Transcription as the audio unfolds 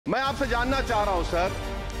मैं आपसे जानना चाह रहा हूं सर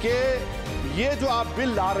कि ये जो आप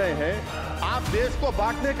बिल ला रहे हैं, आप देश को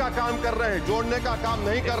बांटने का काम कर रहे हैं, जोड़ने का काम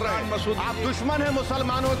नहीं कर रहे हैं। आप दुश्मन हैं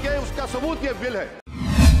मुसलमानों के, उसका सबूत ये बिल है।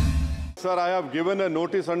 Sir, I have given a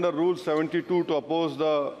notice under Rule 72 to oppose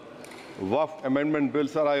the Waqf Amendment Bill.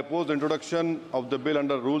 Sir, I oppose the introduction of the bill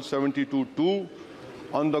under Rule 72(2)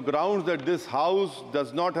 on the grounds that this House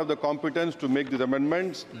does not have the competence to make these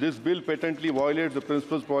amendments. This bill patently violates the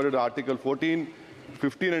principles provided in Article 14,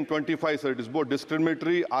 15 and 25. Sir, it is both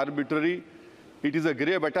discriminatory, arbitrary. It is a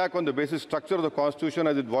grave attack on the basic structure of the Constitution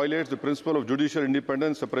as it violates the principle of judicial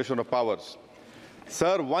independence, separation of powers.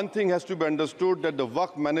 Sir, one thing has to be understood, that the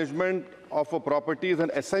Waqf management of a property is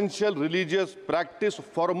an essential religious practice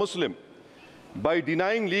for a Muslim. By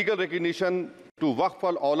denying legal recognition to Waqf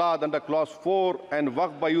al-Awlad under Clause 4 and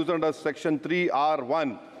Waqf by user under Section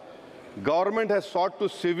 3(r)(1), government has sought to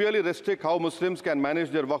severely restrict how Muslims can manage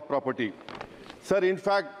their Waqf property. Sir, in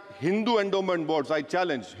fact, Hindu endowment boards, I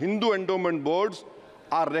challenge, Hindu endowment boards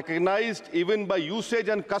are recognized even by usage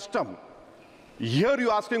and custom. Here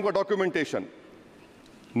you're asking for documentation.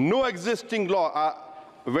 No existing law,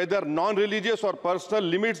 whether non-religious or personal,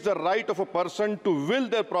 limits the right of a person to will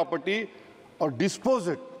their property or dispose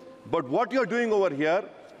it. But what you're doing over here,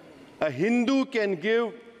 a Hindu can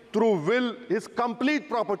give through will his complete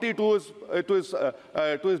property to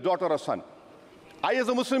his daughter or son. I as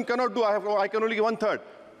a Muslim cannot do, I can only give 1/3.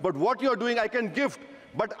 But what you're doing, I can gift,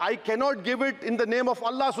 but I cannot give it in the name of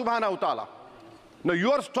Allah subhanahu wa ta'ala. Now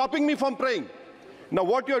you are stopping me from praying. Now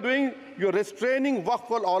what you're doing, you're restraining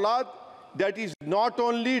Waqf al-Awlad. That is not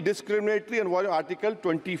only discriminatory and violating Article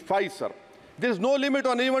 25, sir. There is no limit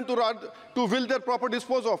on anyone to will their property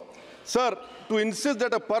dispose of. Sir, to insist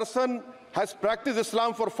that a person has practiced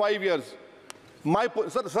Islam for 5 years,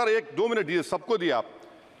 sir, एक 2 minute दिए, सबको दिया आप.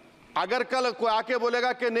 अगर कल कोई आके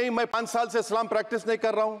बोलेगा कि नहीं मैं 5 साल से इस्लाम प्रैक्टिस नहीं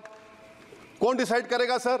कर रहा हूं, कौन डिसाइड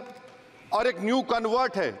करेगा सर? और एक न्यू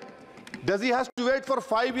कन्वर्ट है, does he has to wait for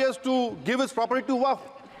 5 years to give his property to Waqf?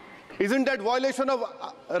 Isn't that violation of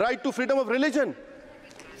right to freedom of religion?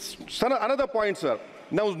 Sir, another point, sir.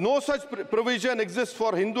 Now, no such provision exists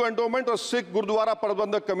for Hindu endowment or Sikh Gurdwara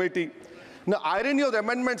Prabandhak Committee. Now, irony of the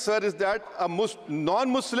amendment, sir, is that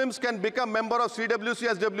non-Muslims can become member of CWC,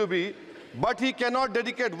 SWB, but he cannot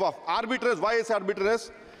dedicate Waqf. Arbitrary. Why is arbitrary?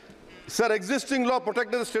 Sir, existing law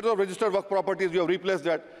protected the status of registered Waqf properties. You have replaced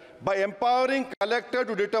that. By empowering collector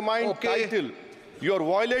to determine title, you are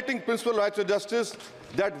violating principle of rights of justice,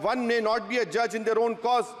 that one may not be a judge in their own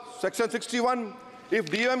cause. Section 61, if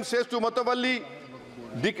DM says to Matawalli,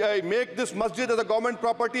 make this masjid as a government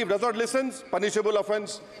property, if does not listen, punishable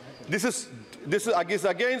offense. This is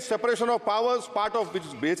against separation of powers, part of which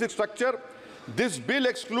is basic structure. This bill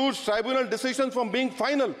excludes tribunal decisions from being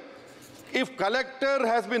final. If collector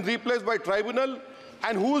has been replaced by tribunal,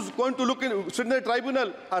 and who's going to sit in the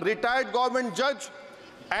tribunal? A retired government judge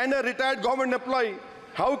and a retired government employee.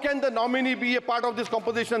 How can the nominee be a part of this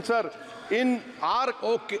composition, sir? In our...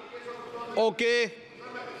 Okay.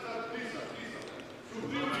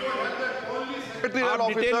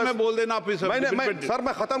 आप detail में बोल देना officer. Sir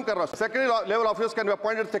मैं खत्म कर रहा हूं. Secondary level officers can be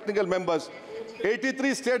appointed technical members.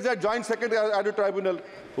 83 states that joint secretary added tribunal.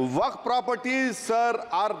 Waqf properties, sir,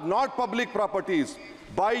 are not public properties.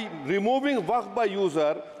 By removing Waqf by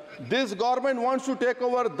user, this government wants to take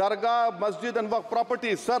over Dargah, Masjid and Waqf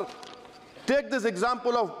properties. Sir, take this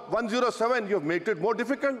example of 107. You have made it more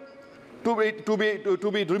difficult to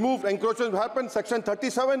be removed. Encroachment happens. Section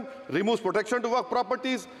 37 removes protection to Waqf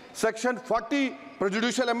properties. Section 40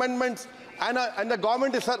 prejudicial amendments. And the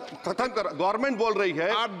government is, sir, government बोल रही है.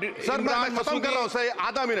 Sir मैं खत्म कर रहा हूं sir,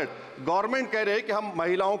 आधा minute. Government कह रहे हैं कि हम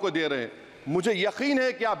महिलाओं को दे रहे हैं. मुझे यकीन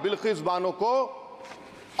है कि आप बिल्किस बानो को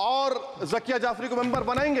और ज़किया जाफरी को मेंबर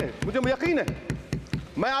बनाएंगे, मुझे यकीन है.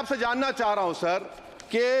 मैं आपसे जानना चाह रहा हूं सर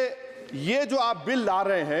कि ये जो आप बिल ला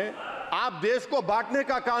रहे हैं, आप देश को बांटने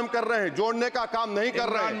का काम कर रहे हैं, जोड़ने का काम नहीं कर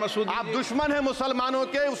रहे हैं. आप दुश्मन हैं मुसलमानों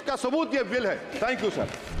के, उसका सबूत ये बिल है. Thank you sir.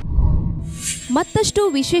 ಮತ್ತಷ್ಟು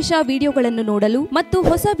ವಿಶೇಷ ವಿಡಿಯೋಗಳನ್ನು ನೋಡಲು ಮತ್ತು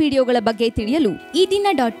ಹೊಸ ವಿಡಿಯೋಗಳ ಬಗ್ಗೆ ತಿಳಿಯಲು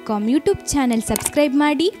eedina.com ಯೂಟ್ಯೂಬ್ ಚಾನೆಲ್ ಸಬ್ಸ್ಕ್ರೈಬ್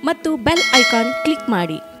ಮಾಡಿ ಮತ್ತು ಬೆಲ್ ಐಕಾನ್ ಕ್ಲಿಕ್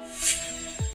ಮಾಡಿ.